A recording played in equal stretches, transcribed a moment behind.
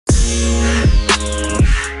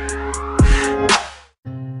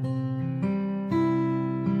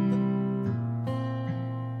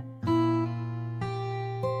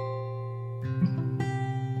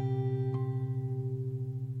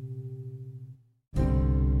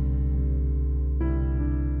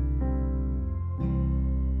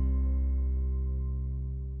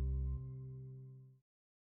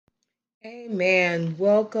Amen.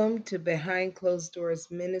 Welcome to Behind Closed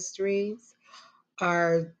Doors Ministries,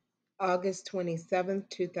 our August 27th,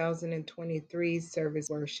 2023 service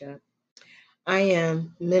worship. I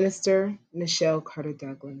am Minister Michelle Carter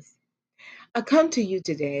Douglas. I come to you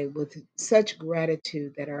today with such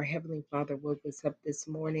gratitude that our Heavenly Father woke us up this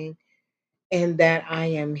morning and that I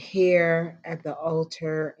am here at the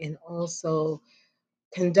altar and also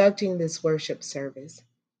conducting this worship service.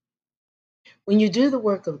 When you do the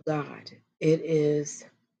work of God, it is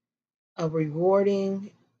a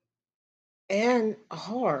rewarding and a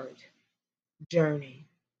hard journey.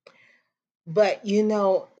 But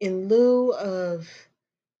in lieu of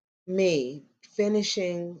me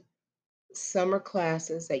finishing summer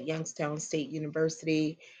classes at Youngstown State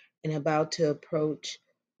University and about to approach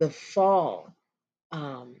the fall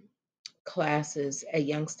um, classes at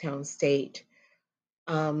Youngstown State,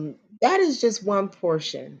 that is just one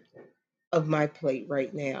portion of my plate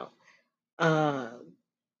right now. Uh,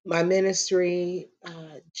 my ministry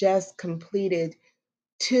just completed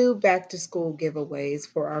two back to school giveaways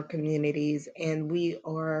for our communities, and we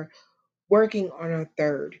are working on our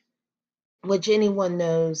third, which anyone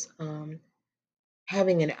knows,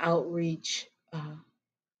 having an outreach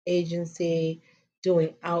agency,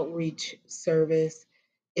 doing outreach service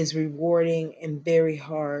is rewarding and very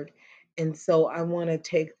hard. And so I want to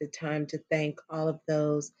take the time to thank all of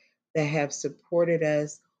those that have supported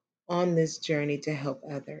us on this journey to help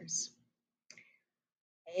others.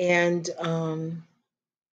 And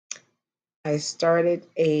I started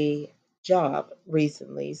a job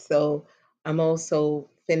recently, so I'm also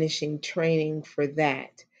finishing training for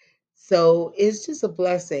that. So it's just a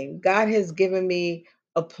blessing. God has given me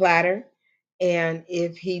a platter, and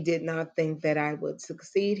if He did not think that I would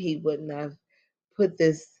succeed, He wouldn't have put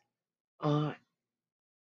this uh,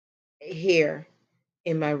 here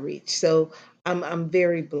in my reach. So I'm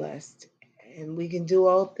very blessed, and we can do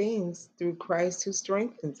all things through Christ who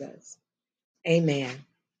strengthens us. Amen.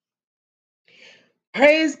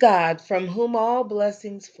 Praise God, from whom all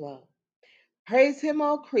blessings flow. Praise him,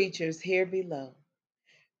 all creatures here below.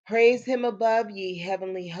 Praise him above, ye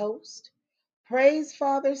heavenly host. Praise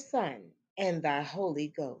Father, Son, and thy Holy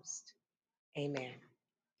Ghost. Amen.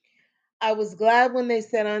 I was glad when they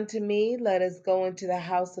said unto me, let us go into the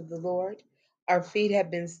house of the Lord. Our feet have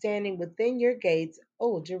been standing within your gates,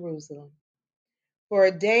 O Jerusalem. For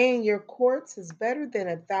a day in your courts is better than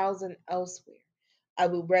 1,000 elsewhere. I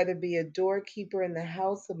would rather be a doorkeeper in the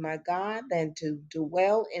house of my God than to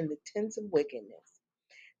dwell in the tents of wickedness.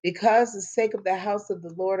 Because the sake of the house of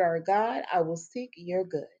the Lord our God, I will seek your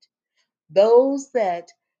good. Those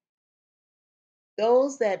that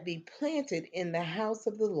those that be planted in the house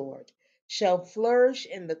of the Lord shall flourish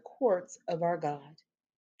in the courts of our God.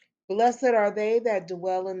 Blessed are they that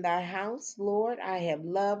dwell in thy house, Lord. I have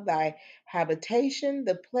loved thy habitation,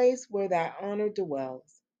 the place where thy honor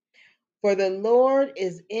dwells. For the Lord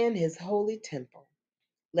is in his holy temple.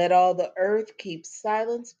 Let all the earth keep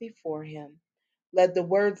silence before him. Let the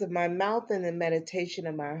words of my mouth and the meditation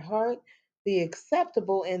of my heart be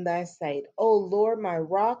acceptable in thy sight, O Lord, my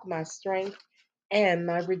rock, my strength, and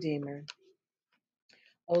my redeemer.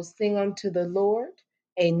 O sing unto the Lord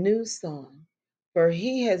a new song, for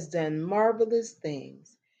he has done marvelous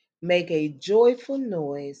things. Make a joyful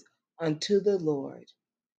noise unto the Lord.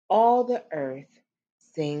 All the earth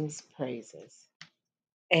sings praises.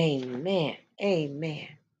 Amen. Amen.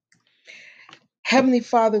 Heavenly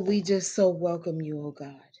Father, we just so welcome you, O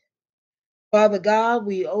God. Father God,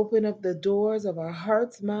 we open up the doors of our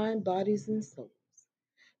hearts, mind, bodies, and souls.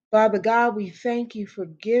 Father God, we thank you for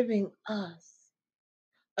giving us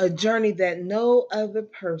a journey that no other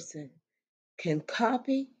person can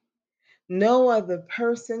copy, no other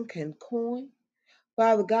person can coin.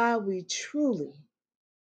 Father God, we truly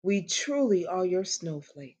are your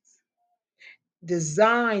snowflakes,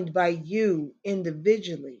 designed by you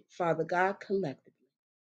individually, Father God, collectively.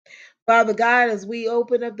 Father God, as we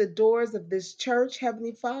open up the doors of this church,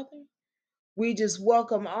 Heavenly Father, we just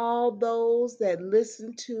welcome all those that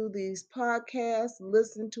listen to these podcasts,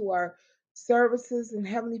 listen to our services, and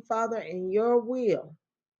Heavenly Father, in your will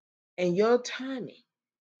and your timing,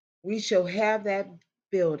 we shall have that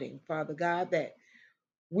building, Father God, that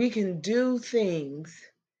we can do things,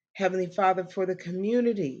 Heavenly Father, for the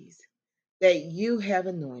communities that you have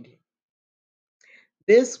anointed.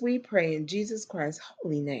 This we pray in Jesus Christ's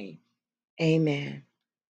holy name. Amen.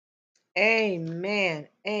 Amen.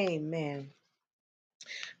 Amen.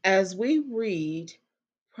 As we read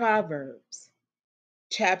Proverbs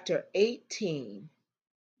chapter 18,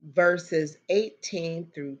 verses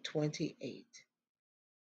 18 through 28.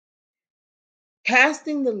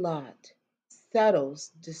 Casting the lot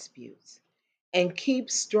settles disputes. and keep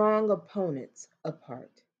strong opponents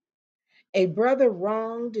apart. A brother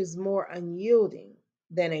wronged is more unyielding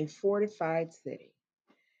than a fortified city.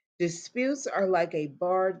 Disputes are like a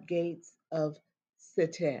barred gates of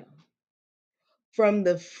citadel. From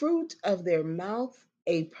the fruit of their mouth,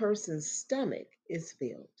 a person's stomach is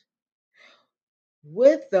filled.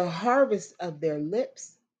 With the harvest of their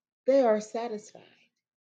lips, they are satisfied.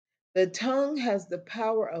 The tongue has the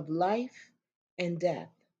power of life and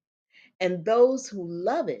death, and those who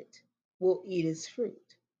love it will eat its fruit.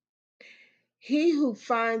 He who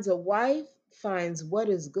finds a wife finds what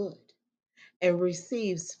is good and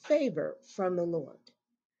receives favor from the Lord.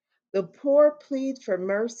 The poor plead for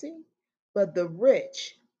mercy, but the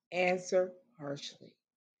rich answer harshly.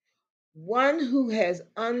 One who has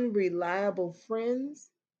unreliable friends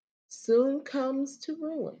soon comes to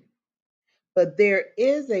ruin, but there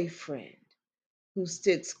is a friend who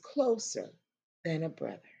sticks closer than a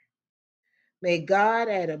brother. May God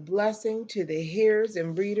add a blessing to the hearers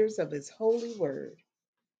and readers of his holy word.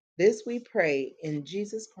 This we pray in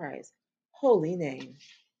Jesus Christ's holy name.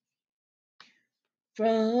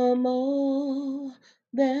 From all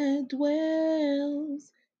that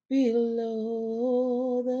dwells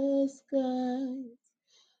below the skies,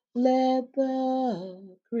 let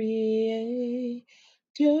the Creator's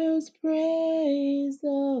praise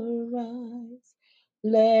arise.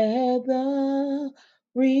 Let the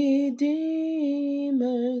Redeemer's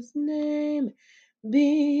name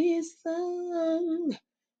be sung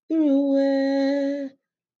through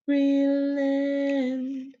every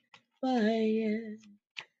land by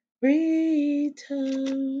every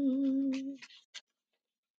tongue.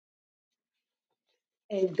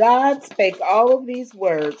 And God spake all of these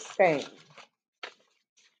words, saying,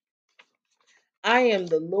 I am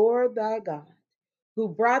the Lord thy God, who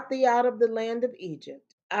brought thee out of the land of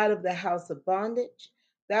Egypt, out of the house of bondage.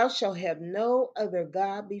 Thou shalt have no other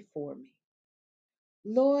God before me.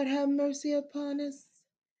 Lord, have mercy upon us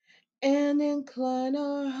and incline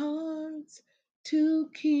our hearts to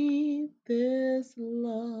keep this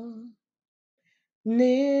law. Nearer,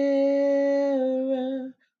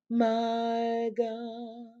 my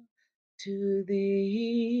God, to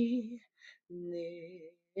thee, nearer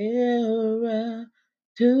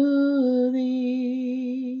to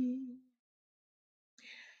thee.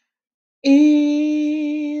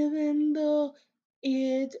 Even though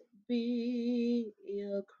it be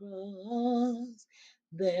a cross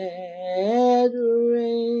that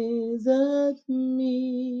raiseth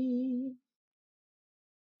me,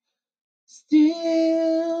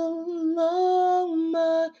 still long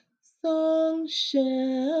my song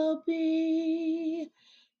shall be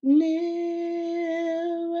nearer,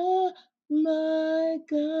 my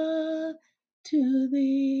God, to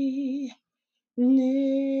thee,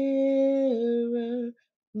 nearer,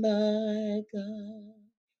 my God,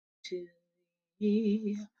 to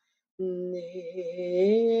thee, nearer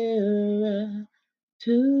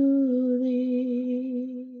to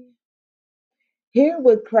thee. Hear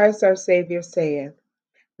what Christ our Savior saith.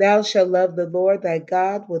 Thou shalt love the Lord thy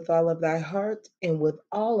God with all of thy heart, and with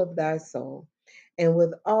all of thy soul, and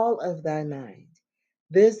with all of thy mind.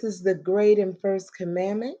 This is the great and first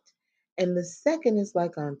commandment, and the second is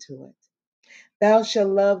like unto it. Thou shalt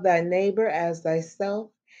love thy neighbor as thyself,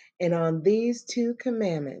 and on these two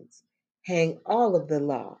commandments hang all of the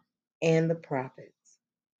law and the prophets.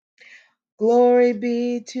 Glory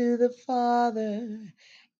be to the Father,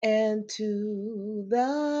 and to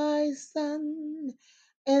thy Son,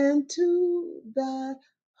 and to thy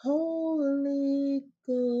Holy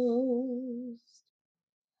Ghost,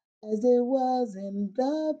 as it was in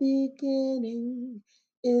the beginning,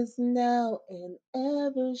 is now, and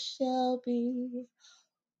ever shall be,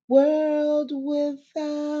 world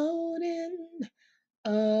without end.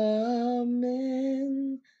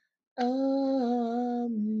 Amen.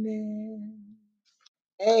 Amen.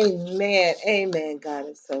 Amen. Amen. God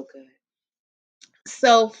is so good.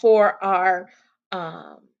 So for our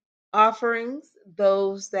um, offerings,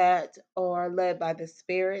 those that are led by the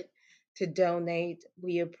Spirit to donate,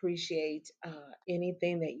 we appreciate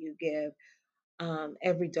anything that you give.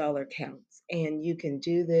 Every dollar counts, and you can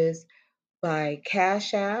do this by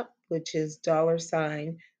Cash App, which is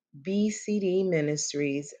 $ BCD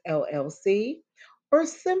Ministries LLC, or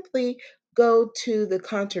simply go to the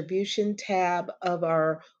contribution tab of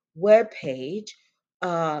our webpage,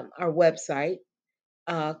 our website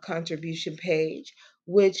contribution page,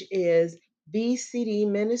 which is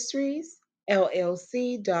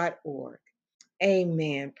bcdministriesllc.org.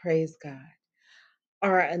 Amen. Praise God.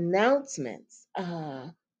 Our announcements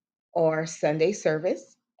are Sunday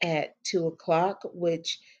service at 2 o'clock,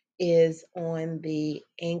 which is on the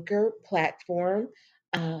Anchor platform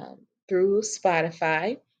through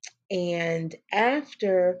Spotify. And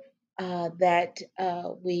after that,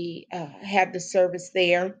 we have the service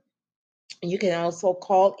there. You can also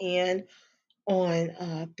call in on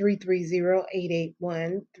 330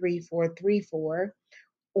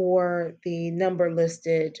 or the number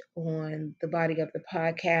listed on the body of the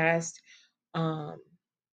podcast um,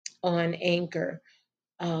 on Anchor.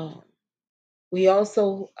 Um, we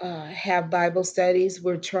also have Bible studies.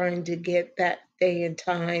 We're trying to get that day and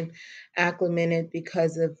time acclimated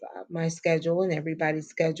because of my schedule and everybody's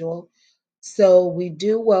schedule. So we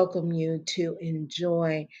do welcome you to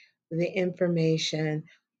enjoy the information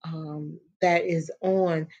that is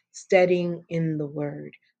on Studying in the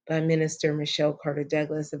Word by Minister Michelle Carter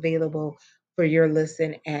Douglas, available for your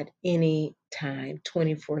listen at any time,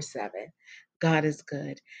 24/7. God is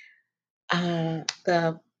good.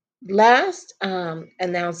 The last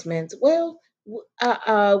announcement, well,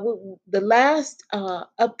 the last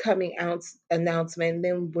upcoming announcement,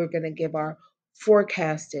 then we're going to give our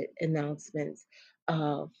forecasted announcements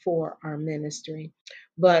for our ministry.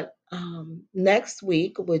 But next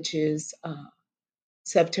week, which is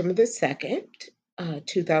September the 2nd,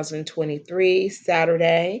 2023,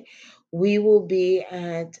 Saturday, we will be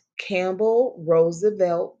at Campbell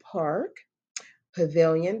Roosevelt Park,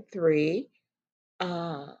 Pavilion 3,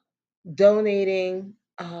 uh, donating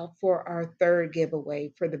for our third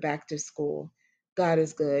giveaway for the back to school. God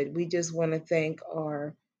is good. We just want to thank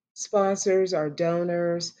our sponsors, our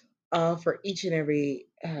donors, for each and every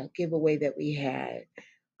giveaway that we had.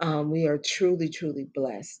 We are truly, truly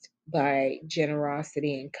blessed by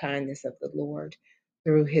generosity and kindness of the Lord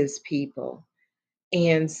through His people.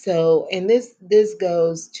 And this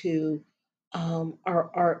goes to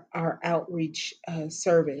our outreach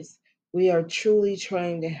service. We are truly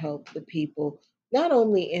trying to help the people, not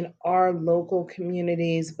only in our local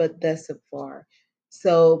communities, but thus afar.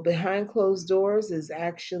 So Behind Closed Doors is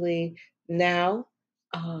actually now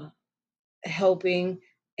uh, helping,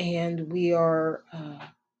 and we are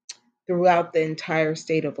throughout the entire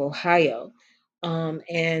state of Ohio.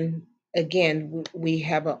 And again, we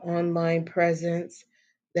have an online presence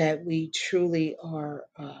that we truly are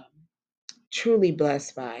truly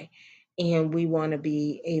blessed by, and we want to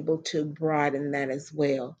be able to broaden that as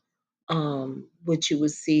well. Which you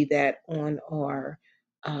would see that on our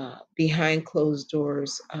Behind Closed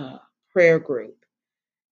Doors prayer group.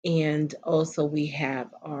 And also, we have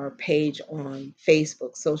our page on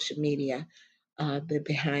Facebook, social media, the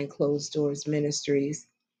Behind Closed Doors Ministries.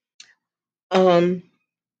 Um,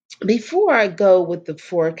 Before I go with the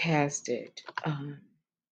forecasted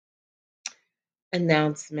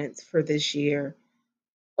announcements for this year,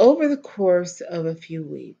 over the course of a few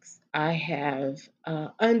weeks, I have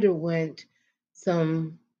underwent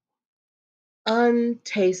some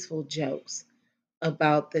untasteful jokes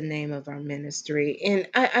about the name of our ministry. And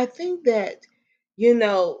I think that,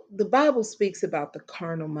 the Bible speaks about the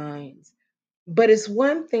carnal minds, but it's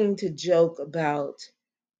one thing to joke about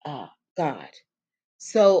uh, God.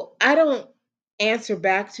 So I don't answer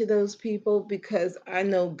back to those people because I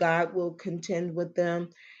know God will contend with them,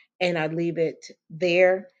 and I leave it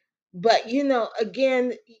there. But,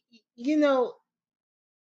 again,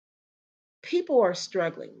 people are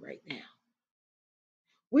struggling right now.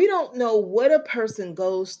 We don't know what a person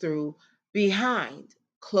goes through behind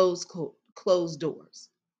closed doors.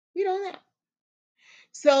 We don't know.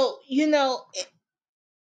 So,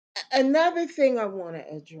 another thing I want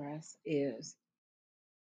to address is,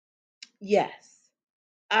 yes,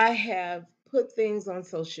 I have put things on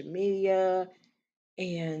social media,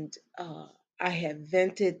 and I have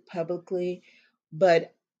vented publicly,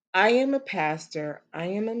 but I am a pastor, I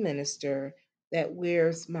am a minister that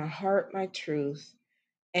wears my heart, my truth,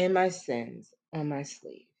 and my sins on my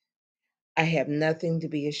sleeve. I have nothing to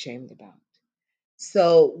be ashamed about.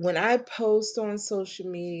 So when I post on social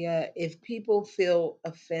media, if people feel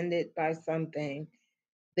offended by something,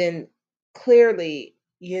 then clearly,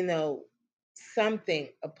 something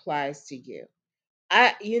applies to you.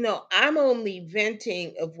 I'm only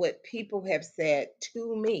venting of what people have said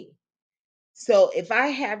to me. So if I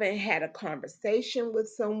haven't had a conversation with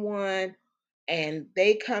someone and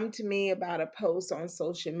they come to me about a post on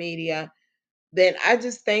social media, then I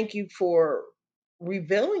just thank you for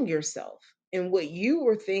revealing yourself and what you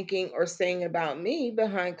were thinking or saying about me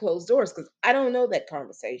behind closed doors, because I don't know that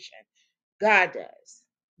conversation. God does.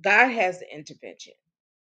 God has the intervention.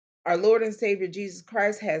 Our Lord and Savior Jesus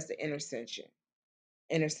Christ has the intercession.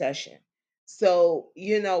 So,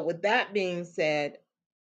 with that being said,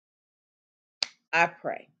 I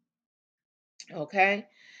pray. Okay.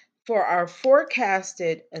 For our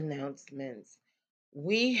forecasted announcements,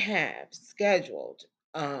 we have scheduled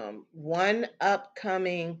one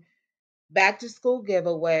upcoming back to school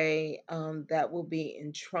giveaway that will be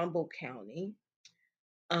in Trumbull County.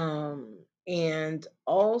 And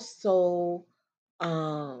also,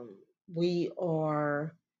 um, we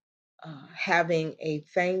are having a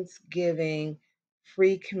Thanksgiving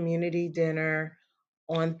free community dinner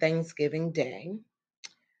on Thanksgiving Day.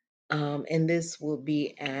 And this will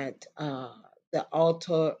be at the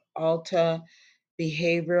Alta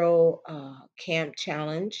Behavioral Camp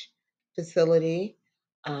Challenge facility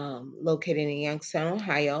located in Youngstown,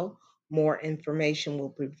 Ohio. More information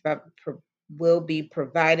will be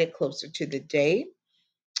provided closer to the date.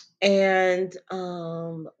 And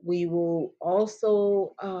we will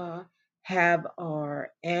also have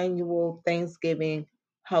our annual Thanksgiving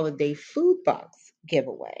holiday food box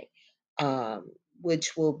giveaway, um,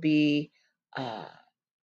 which will be uh,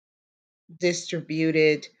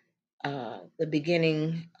 distributed the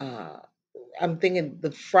beginning. I'm thinking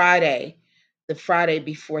the Friday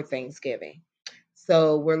before Thanksgiving.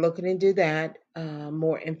 So we're looking to do that.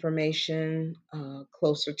 More information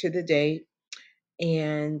closer to the date.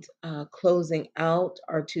 And closing out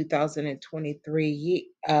our 2023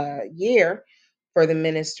 year for the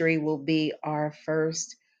ministry will be our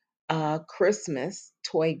first Christmas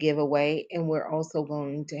toy giveaway. And we're also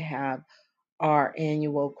going to have our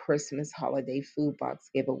annual Christmas holiday food box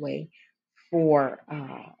giveaway for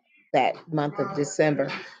that month of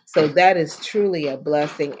December. So that is truly a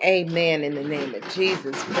blessing. Amen. In the name of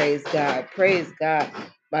Jesus. Praise God. Praise God.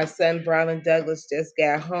 My son, Brian Douglas, just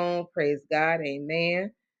got home. Praise God.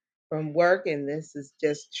 Amen. From work. And this is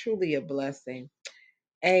just truly a blessing.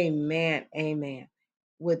 Amen. Amen.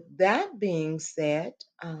 With that being said,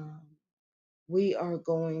 we are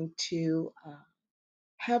going to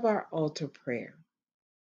have our altar prayer.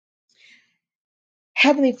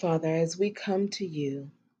 Heavenly Father, as we come to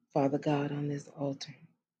you, Father God, on this altar,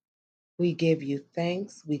 we give you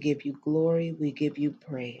thanks, we give you glory, we give you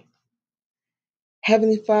praise.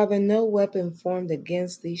 Heavenly Father, no weapon formed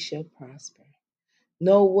against thee shall prosper.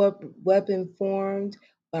 No weapon formed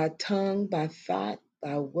by tongue, by thought,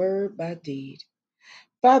 by word, by deed.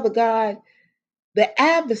 Father God, the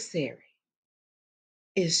adversary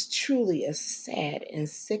is truly a sad and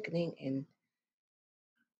sickening and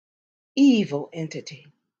evil entity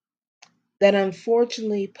that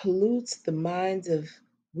unfortunately pollutes the minds of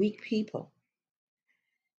weak people.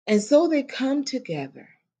 And so they come together,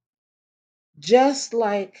 just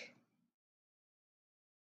like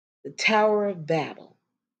the Tower of Babel,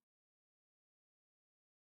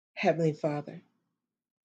 Heavenly Father,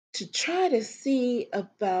 to try to see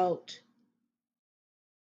about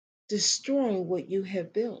destroying what you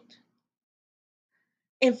have built.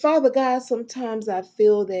 And Father God, sometimes I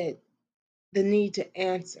feel that the need to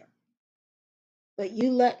answer, but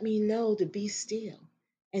you let me know to be still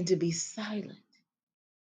and to be silent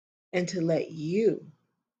and to let you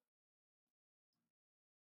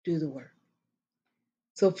do the work.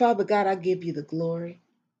 So, Father God, I give you the glory.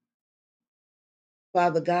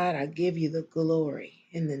 Father God, I give you the glory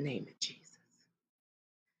in the name of Jesus.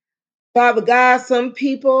 Father God, some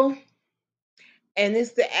people, and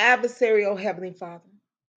it's the adversary, oh Heavenly Father,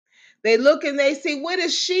 they look and they see, what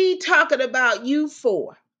is she talking about you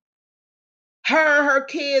for? Her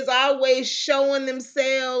kids always showing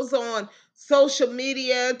themselves on social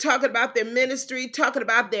media, talking about their ministry, talking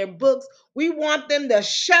about their books. We want them to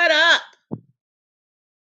shut up.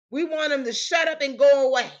 We want them to shut up and go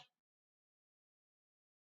away.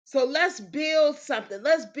 So let's build something.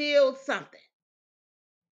 Let's build something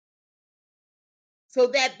so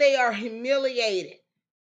that they are humiliated.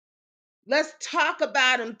 Let's talk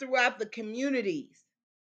about them throughout the communities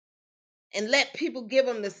and let people give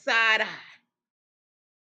them the side eye.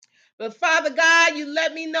 But Father God, you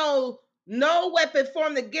let me know no weapon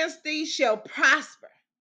formed against thee shall prosper.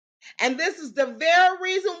 And this is the very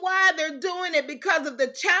reason why they're doing it, because of the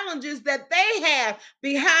challenges that they have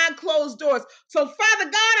behind closed doors. So,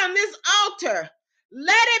 Father God, on this altar,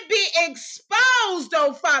 let it be exposed,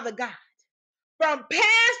 oh Father God, from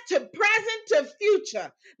past to present to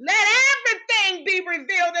future. Let everything be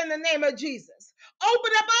revealed in the name of Jesus.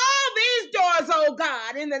 Open up all these doors, oh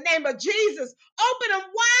God, in the name of Jesus. Open them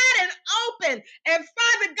wide and open. And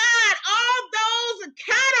Father God, all those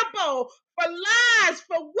accountable for lies,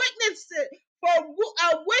 for witnesses, for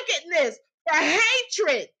wickedness, for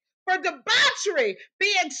hatred, for debauchery,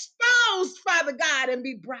 be exposed, Father God, and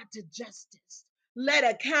be brought to justice. Let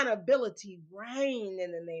accountability reign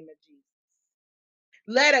in the name of Jesus.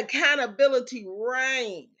 Let accountability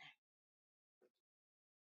reign.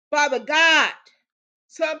 Father God,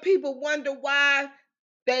 Some people wonder why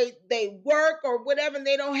they work or whatever and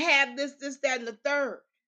they don't have this, that, and the third.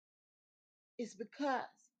 It's because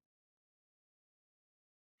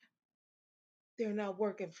they're not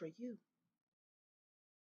working for you.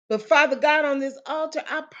 But Father God, on this altar,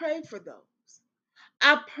 I pray for those.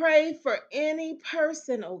 I pray for any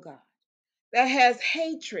person, oh God, that has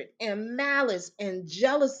hatred and malice and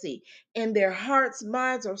jealousy in their hearts,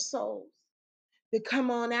 minds, or souls to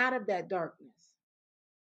come on out of that darkness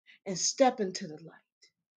and step into the light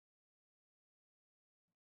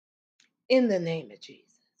in the name of Jesus.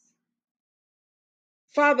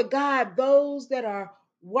 Father God, those that are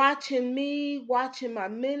watching me, watching my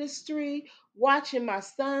ministry, watching my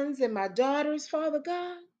sons and my daughters, Father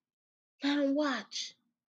God, let them watch.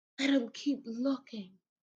 Let them keep looking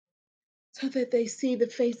so that they see the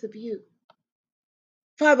face of you.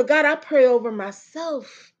 Father God, I pray over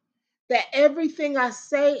myself that everything I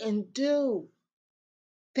say and do,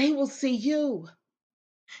 they will see you.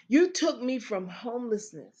 You took me from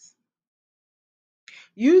homelessness.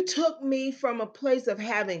 You took me from a place of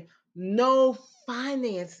having no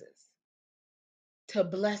finances to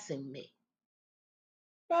blessing me.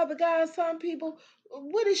 Father God, some people,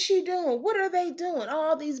 what is she doing? What are they doing?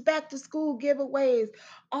 All these back to school giveaways,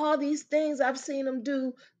 all these things I've seen them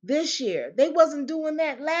do this year. They wasn't doing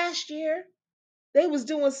that last year. They was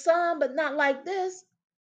doing some, but not like this.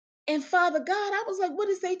 And Father God, I was like, what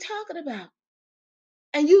is they talking about?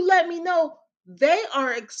 And you let me know they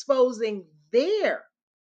are exposing their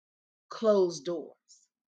closed doors.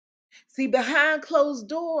 See, behind closed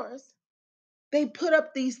doors, they put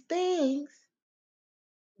up these things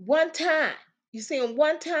one time. You see them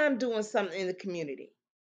one time doing something in the community.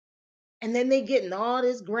 And then they getting all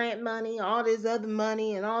this grant money, all this other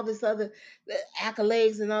money, and all this other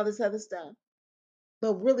accolades and all this other stuff.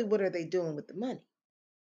 But really, what are they doing with the money?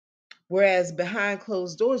 Whereas behind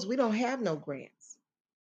closed doors, we don't have no grants.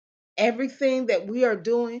 Everything that we are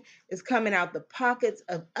doing is coming out the pockets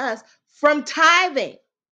of us from tithing.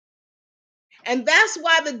 And that's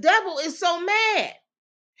why the devil is so mad.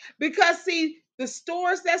 Because, see, the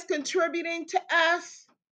stores that's contributing to us,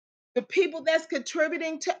 the people that's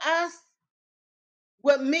contributing to us,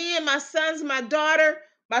 what me and my sons, my daughter,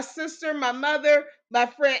 my sister, my mother, my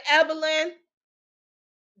friend Evelyn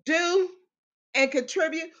do and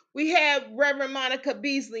contribute. We have Reverend Monica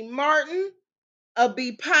Beasley Martin of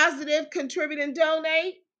Be Positive contribute and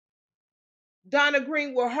donate. Donna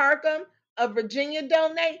Greenwood Harcum of Virginia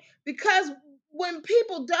donate. Because when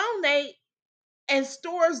people donate and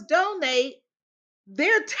stores donate,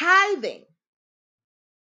 they're tithing.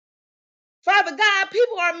 Father God,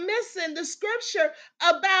 people are missing the scripture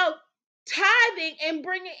about tithing and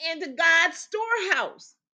bringing into God's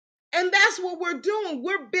storehouse. And that's what we're doing.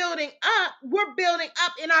 We're building up. We're building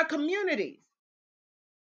up in our communities.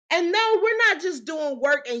 And no, we're not just doing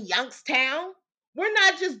work in Youngstown. We're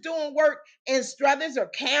not just doing work in Struthers or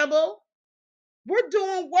Campbell. We're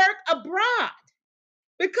doing work abroad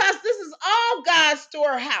because this is all God's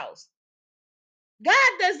storehouse.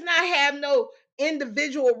 God does not have no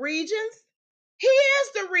individual regions. He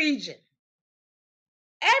is the region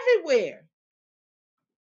everywhere.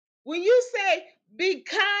 When you say be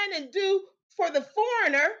kind and do for the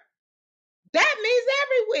foreigner, that means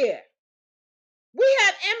everywhere. We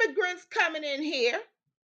have immigrants coming in here.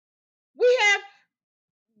 We have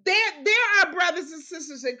there are brothers and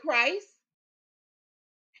sisters in Christ.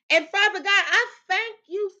 And Father God, I thank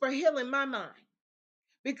you for healing my mind.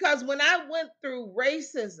 Because when I went through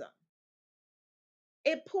racism,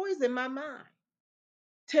 it poisoned my mind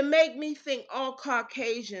to make me think all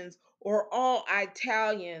Caucasians or all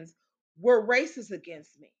Italians were racist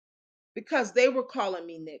against me because they were calling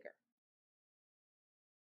me nigger.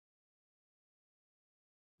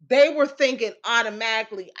 They were thinking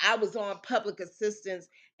automatically I was on public assistance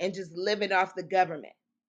and just living off the government.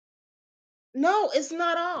 No, it's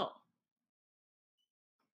not all.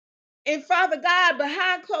 And Father God,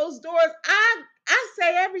 behind closed doors, I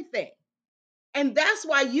say everything. And that's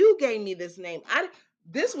why you gave me this name.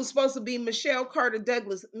 This was supposed to be Michelle Carter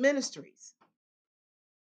Douglas Ministries.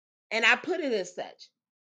 And I put it as such.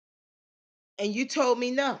 And you told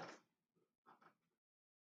me no.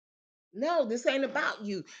 No, this ain't about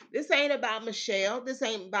you. This ain't about Michelle. This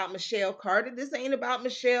ain't about Michelle Carter. This ain't about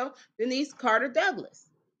Michelle Denise Carter Douglas.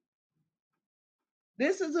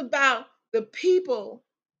 This is about the people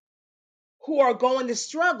who are going to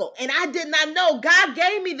struggle. And I did not know. God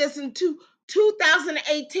gave me this in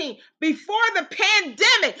 2018 before the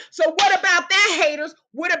pandemic. So what about that, haters?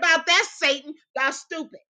 What about that, Satan? Y'all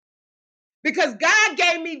stupid. Because God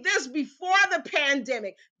gave me this before the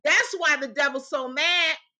pandemic. That's why the devil's so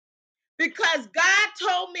mad. Because God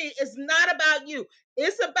told me it's not about you.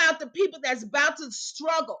 It's about the people that's about to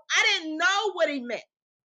struggle. I didn't know what he meant.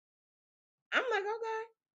 I'm like, okay.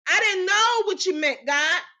 I didn't know what you meant,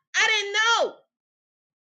 God. I didn't know.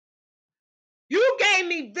 You gave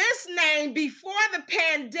me this name before the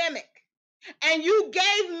pandemic, and you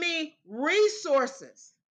gave me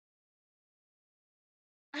resources.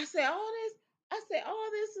 I said, all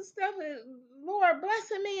this and stuff, and Lord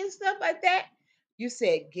blessing me and stuff like that. You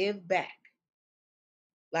said, give back.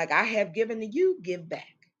 Like I have given to you, give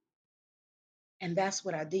back. And that's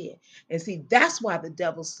what I did. And see, that's why the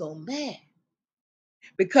devil's so mad.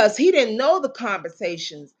 Because he didn't know the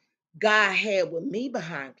conversations God had with me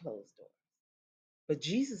behind closed doors. But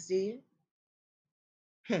Jesus did.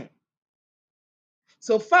 Hmm.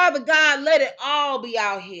 So, Father God, let it all be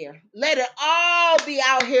out here. Let it all be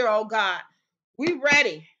out here, oh God. We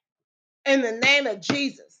ready in the name of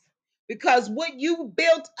Jesus. Because what you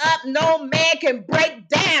built up, no man can break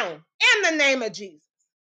down in the name of Jesus.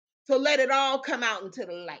 So let it all come out into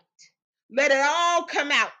the light. Let it all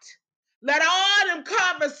come out. Let all them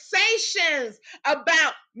conversations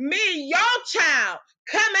about me, your child,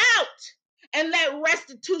 come out and let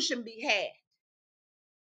restitution be had.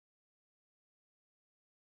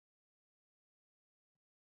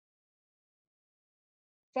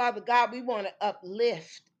 Father God, we want to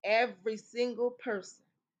uplift every single person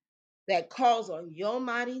that calls on your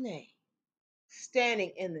mighty name,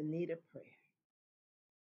 standing in the need of prayer.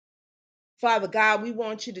 Father God, we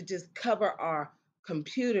want you to just cover our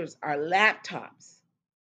computers, our laptops,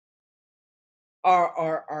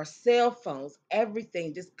 our cell phones,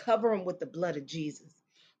 everything. Just cover them with the blood of Jesus.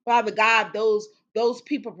 Father God, those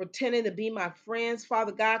people pretending to be my friends,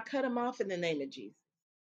 Father God, cut them off in the name of Jesus.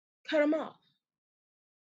 Cut them off.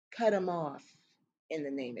 Cut them off in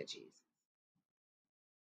the name of Jesus.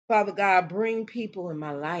 Father God, bring people in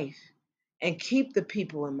my life and keep the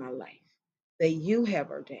people in my life that you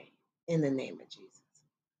have ordained in the name of Jesus.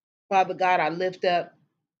 Father God, I lift up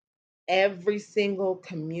every single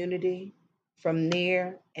community from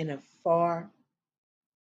near and afar.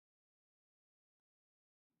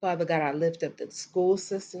 Father God, I lift up the school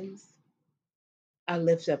systems. I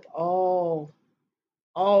lift up all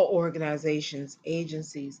organizations,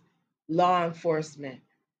 agencies, law enforcement,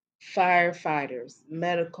 firefighters,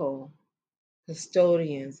 medical,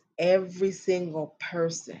 custodians, every single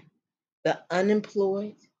person, the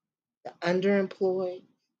unemployed, the underemployed,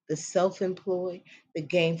 the self-employed, the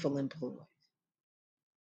gainful employed.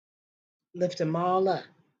 Lift them all up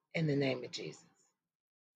in the name of Jesus.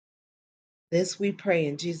 This we pray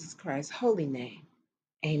in Jesus Christ's holy name.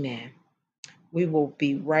 Amen. We will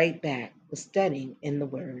be right back with studying in the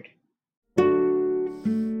Word.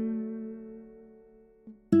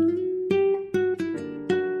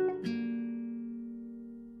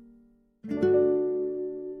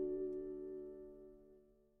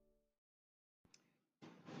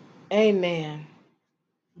 Amen.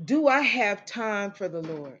 Do I have time for the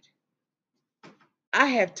Lord? I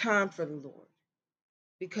have time for the Lord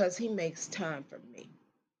because He makes time for me.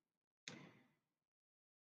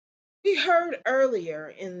 We heard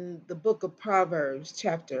earlier in the book of Proverbs,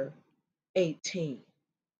 chapter 18,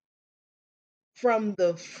 from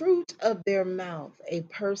the fruit of their mouth, a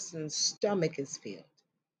person's stomach is filled.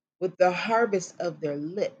 With the harvest of their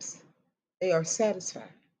lips, they are satisfied.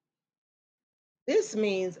 This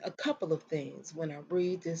means a couple of things when I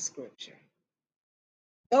read this scripture.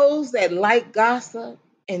 Those that like gossip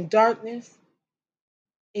and darkness,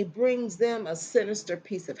 it brings them a sinister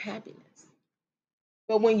piece of happiness.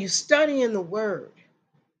 But when you study in the word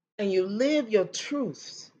and you live your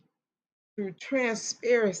truths through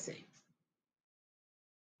transparency,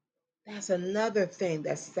 that's another thing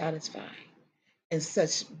that's satisfying and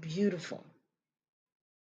such beautiful.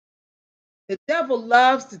 The devil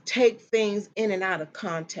loves to take things in and out of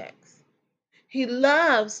context. He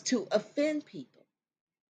loves to offend people.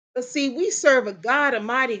 But see, we serve a God, a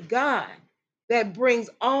mighty God, that brings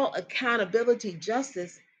all accountability,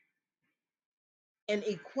 justice, and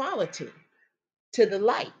equality to the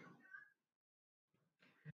light.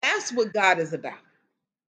 That's what God is about.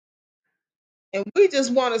 And we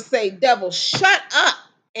just want to say, devil, shut up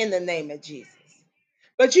in the name of Jesus.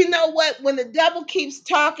 But you know what? When the devil keeps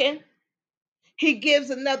talking, he gives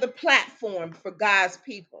another platform for God's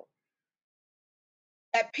people.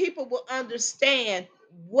 That people will understand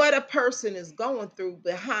what a person is going through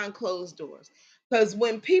behind closed doors. Because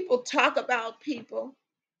when people talk about people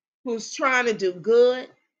who's trying to do good,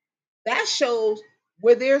 that shows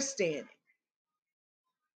where they're standing.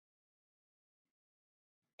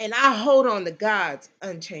 And I hold on to God's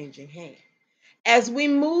unchanging hand. As we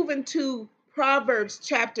move into Proverbs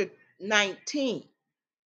chapter 19.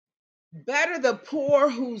 Better the poor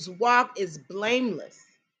whose walk is blameless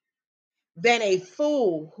than a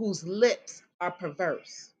fool whose lips are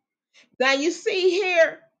perverse. Now you see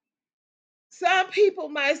here, some people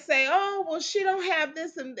might say, oh, well, she don't have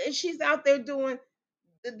this and she's out there doing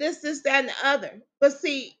this, that, and the other. But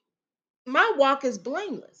see, my walk is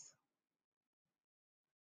blameless.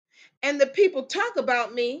 And the people talk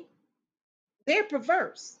about me, they're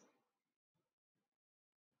perverse.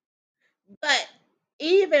 But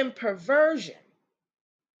even perversion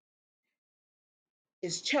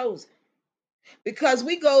is chosen because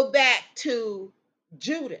we go back to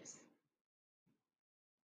Judas,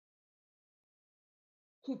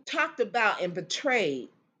 who talked about and betrayed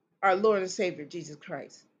our Lord and Savior Jesus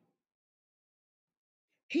Christ.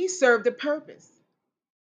 He served a purpose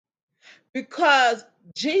because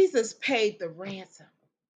Jesus paid the ransom.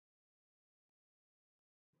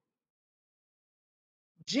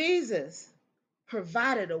 Jesus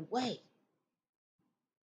provided a way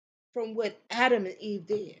from what Adam and Eve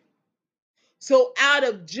did. So out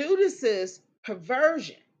of Judas's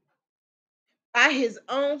perversion, by his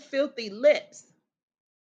own filthy lips,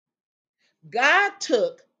 God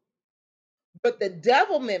took but the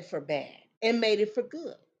devil meant for bad and made it for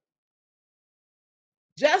good.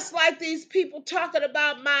 Just like these people talking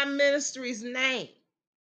about my ministry's name.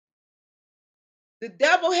 The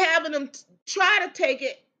devil having them try to take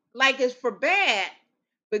it like it's for bad,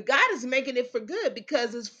 but God is making it for good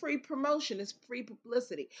because it's free promotion, it's free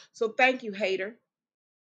publicity. So thank you, hater.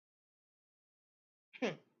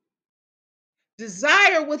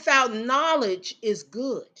 Desire without knowledge is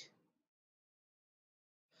good.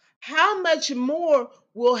 How much more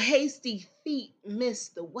will hasty feet miss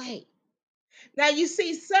the way? Now, you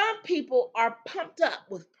see, some people are pumped up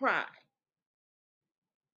with pride.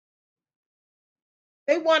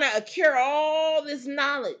 They want to acquire all this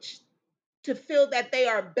knowledge to feel that they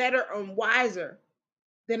are better and wiser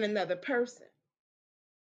than another person.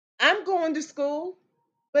 I'm going to school,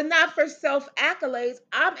 but not for self accolades.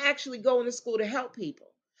 I'm actually going to school to help people.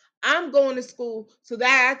 I'm going to school so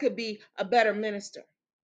that I could be a better minister,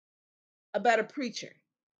 a better preacher,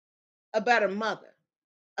 a better mother,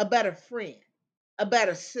 a better friend, a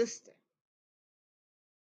better sister.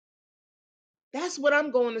 That's what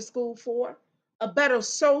I'm going to school for. A better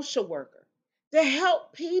social worker, to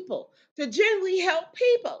help people, to genuinely help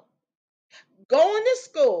people. Going to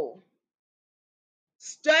school,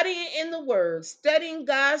 studying in the Word, studying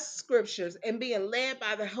God's scriptures, and being led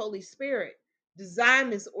by the Holy Spirit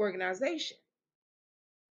designed this organization.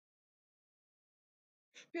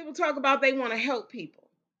 People talk about they want to help people,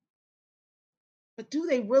 but do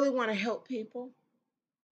they really want to help people?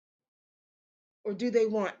 Or do they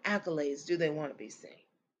want accolades? Do they want to be seen?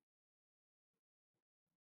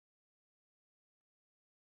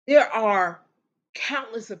 There are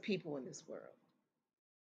countless of people in this world.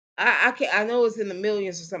 I know it's in the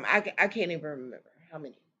millions or something. I can't even remember how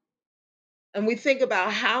many. And we think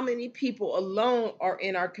about how many people alone are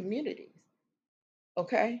in our communities,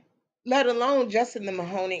 okay? Let alone just in the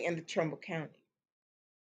Mahoning and the Trumbull County.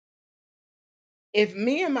 If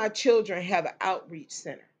me and my children have an outreach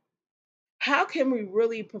center, how can we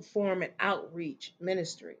really perform an outreach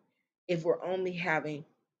ministry if we're only having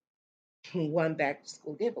one back to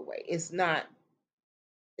school giveaway? It's not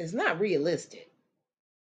realistic,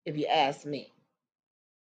 if you ask me.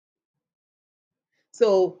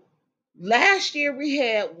 So last year we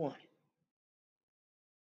had one.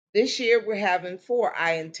 This year we're having four.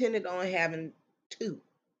 I intended on having two,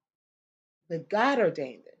 but God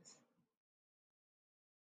ordained this.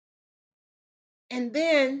 And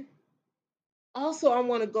then also, I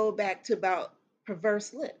want to go back to about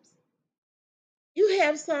perverse lips. You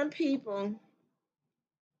have some people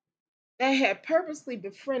that have purposely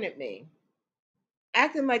befriended me,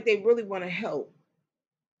 acting like they really want to help,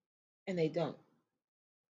 and they don't.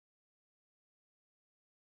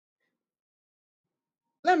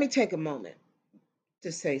 Let me take a moment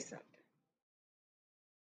to say something.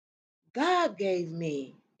 God gave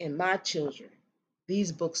me and my children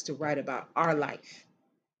these books to write about our life.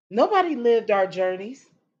 Nobody lived our journeys.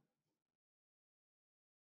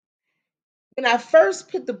 When I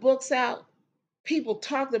first put the books out, people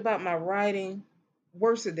talked about my writing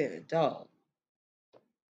worse than a dog.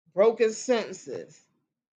 Broken sentences,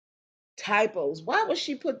 typos. Why would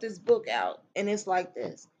she put this book out and it's like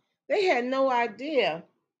this? They had no idea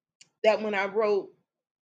that when I wrote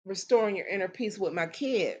Restoring Your Inner Peace with my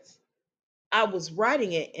kids, I was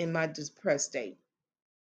writing it in my depressed state.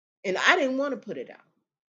 And I didn't want to put it out.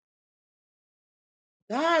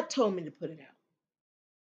 God told me to put it out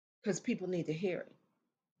because people need to hear it.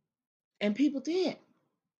 And people did.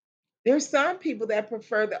 There's some people that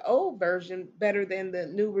prefer the old version better than the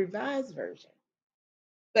new revised version.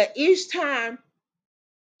 But each time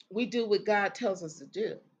we do what God tells us to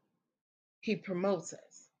do, He promotes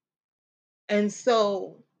us. And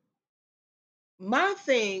so, my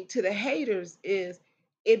thing to the haters is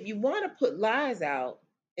if you want to put lies out,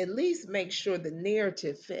 at least make sure the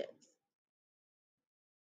narrative fits.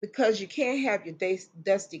 Because you can't have your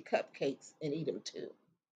dusty cupcakes and eat them too.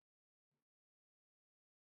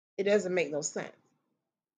 It doesn't make no sense.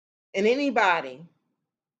 And anybody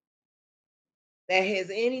that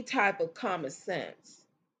has any type of common sense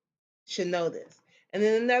should know this. And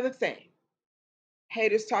then another thing,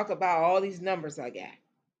 haters talk about all these numbers I got.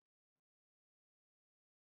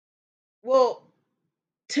 Well,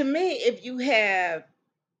 to me, if you have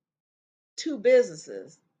two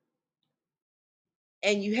businesses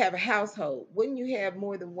and you have a household, wouldn't you have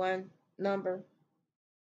more than one number?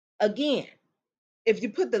 Again, if you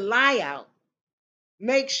put the lie out,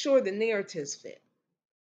 make sure the narratives fit.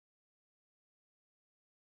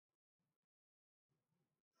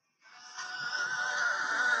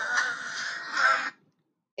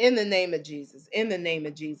 In the name of Jesus, in the name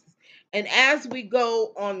of Jesus. And as we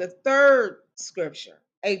go on the third scripture,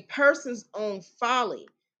 a person's own folly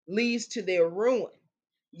leads to their ruin,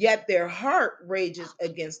 yet their heart rages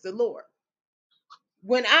against the Lord.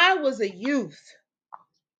 When I was a youth,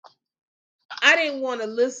 I didn't want to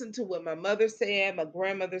listen to what my mother said, my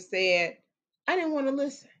grandmother said. I didn't want to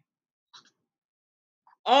listen.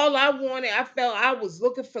 All I wanted, I felt I was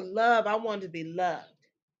looking for love. I wanted to be loved.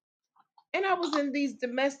 And I was in these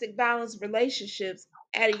domestic violence relationships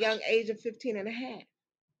at a young age of 15 and a half,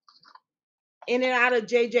 in and out of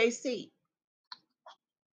JJC.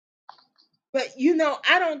 But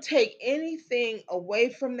I don't take anything away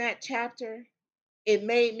from that chapter. It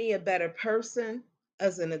made me a better person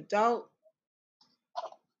as an adult.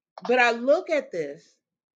 But I look at this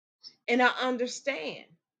and I understand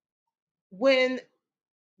when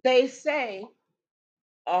they say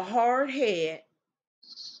a hard head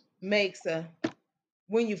makes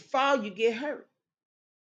when you fall, you get hurt.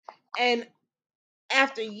 And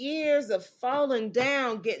after years of falling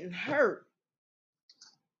down, getting hurt,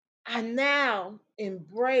 I now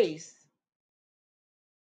embrace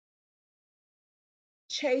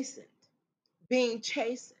chastened, being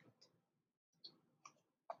chastened.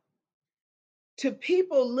 To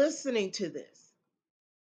people listening to this,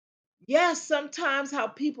 yes, sometimes how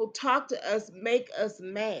people talk to us make us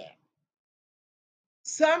mad.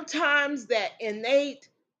 Sometimes that innate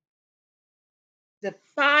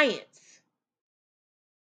defiance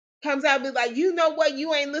comes out and be like, you know what,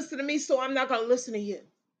 you ain't listening to me, so I'm not gonna listen to you.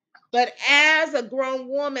 But as a grown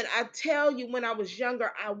woman, I tell you, when I was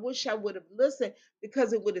younger, I wish I would have listened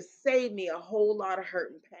because it would have saved me a whole lot of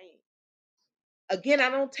hurt and pain. Again, I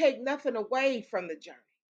don't take nothing away from the journey,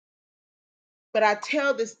 but I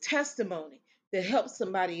tell this testimony to help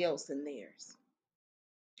somebody else in theirs.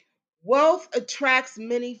 Wealth attracts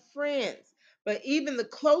many friends, but even the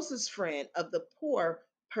closest friend of the poor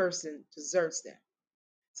person deserts them.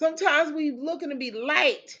 Sometimes we looking to be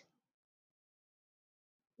liked.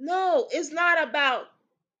 No, it's not about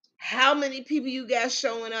how many people you got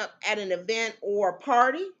showing up at an event or a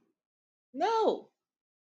party. No.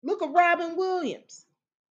 Look at Robin Williams.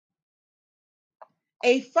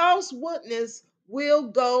 A false witness will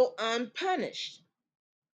go unpunished,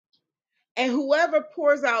 and whoever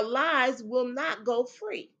pours out lies will not go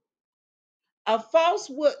free. A false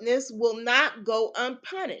witness will not go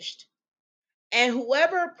unpunished, and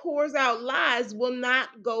whoever pours out lies will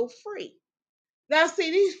not go free. Now, see,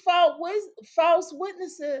 these false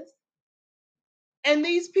witnesses and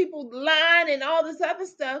these people lying and all this other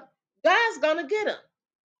stuff, God's going to get them.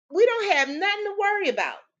 We don't have nothing to worry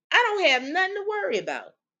about. I don't have nothing to worry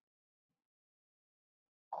about.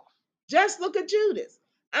 Just look at Judas.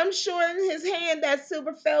 I'm sure in his hand that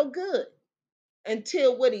silver felt good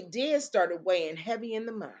until what he did started weighing heavy in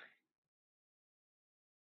the mind.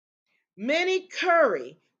 Many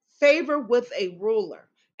curry favor with a ruler,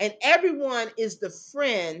 and everyone is the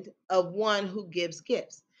friend of one who gives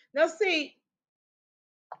gifts. Now, see,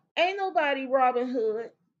 ain't nobody Robin Hood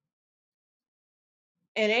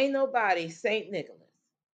and ain't nobody St. Nicholas.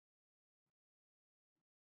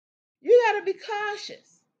 You got to be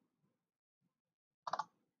cautious.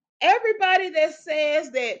 Everybody that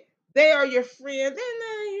says that they are your friend, they're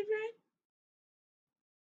not your friend.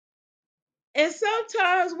 And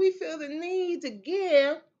sometimes we feel the need to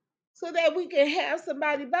give so that we can have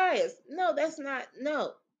somebody buy us. No, that's not,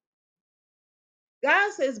 no.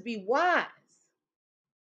 God says be wise.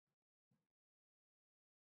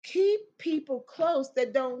 Keep people close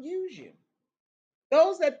that don't use you.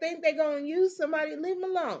 Those that think they're going to use somebody, leave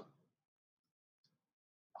them alone.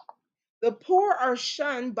 The poor are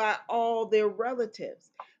shunned by all their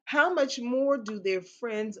relatives. How much more do their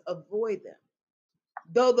friends avoid them?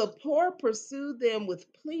 Though the poor pursue them with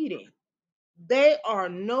pleading, they are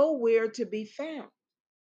nowhere to be found.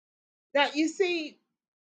 Now, you see,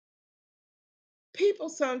 people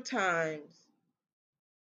sometimes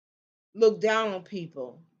look down on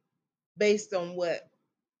people based on what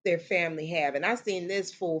their family have. And I've seen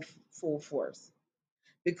this full force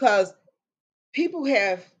because people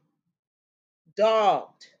have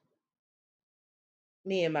dogged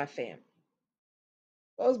me and my family.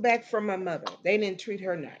 Goes back from my mother. They didn't treat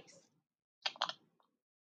her nice.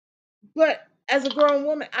 But as a grown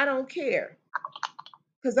woman, I don't care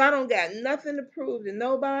because I don't got nothing to prove to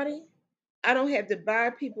nobody. I don't have to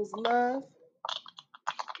buy people's love.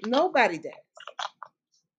 Nobody does.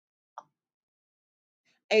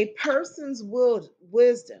 A person's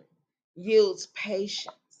wisdom yields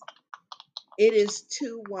patience. It is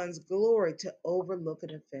to one's glory to overlook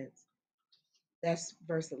an offense. That's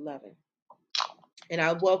verse 11. And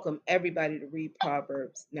I welcome everybody to read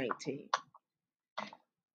Proverbs 19.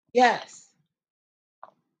 Yes,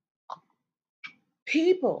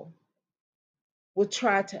 people will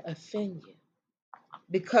try to offend you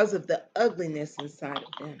because of the ugliness inside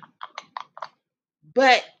of them.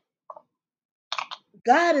 But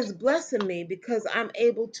God is blessing me because I'm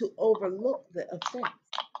able to overlook the offense.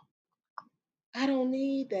 I don't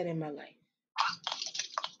need that in my life.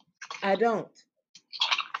 I don't.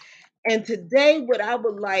 And today, what I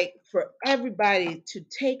would like for everybody to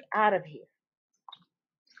take out of here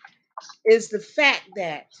is the fact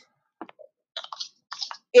that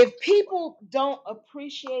if people don't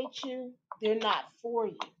appreciate you, they're not for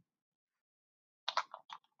you.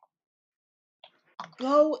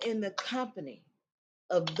 Go in the company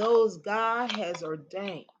of those God has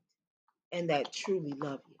ordained and that truly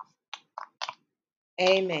love you.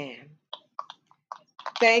 Amen.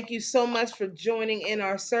 Thank you so much for joining in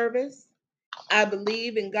our service. I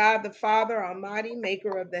believe in God the Father Almighty,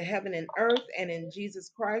 maker of the heaven and earth, and in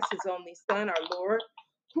Jesus Christ, his only Son, our Lord,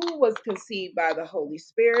 who was conceived by the Holy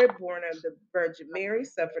Spirit, born of the Virgin Mary,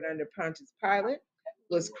 suffered under Pontius Pilate,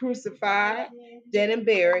 was crucified, dead and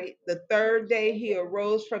buried. The third day he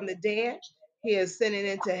arose from the dead. He ascended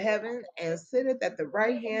into heaven and sitteth at the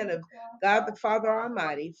right hand of God the Father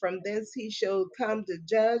Almighty. From thence he shall come to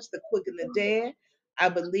judge the quick and the dead. I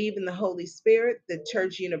believe in the Holy Spirit, the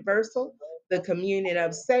Church Universal, the communion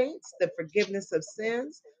of saints, the forgiveness of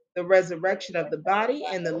sins, the resurrection of the body,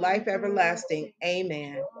 and the life everlasting.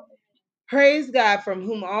 Amen. Praise God from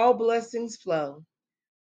whom all blessings flow.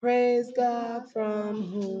 Praise God from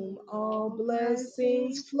whom all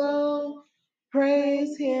blessings flow.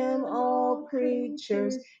 Praise him, all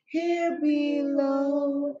creatures here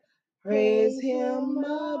below. Praise him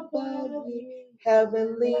above ye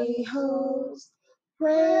heavenly hosts.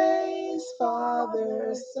 Praise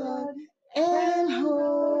Father, Son, and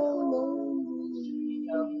Holy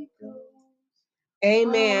Ghost.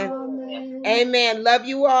 Amen. Amen. Amen. Love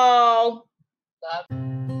you all.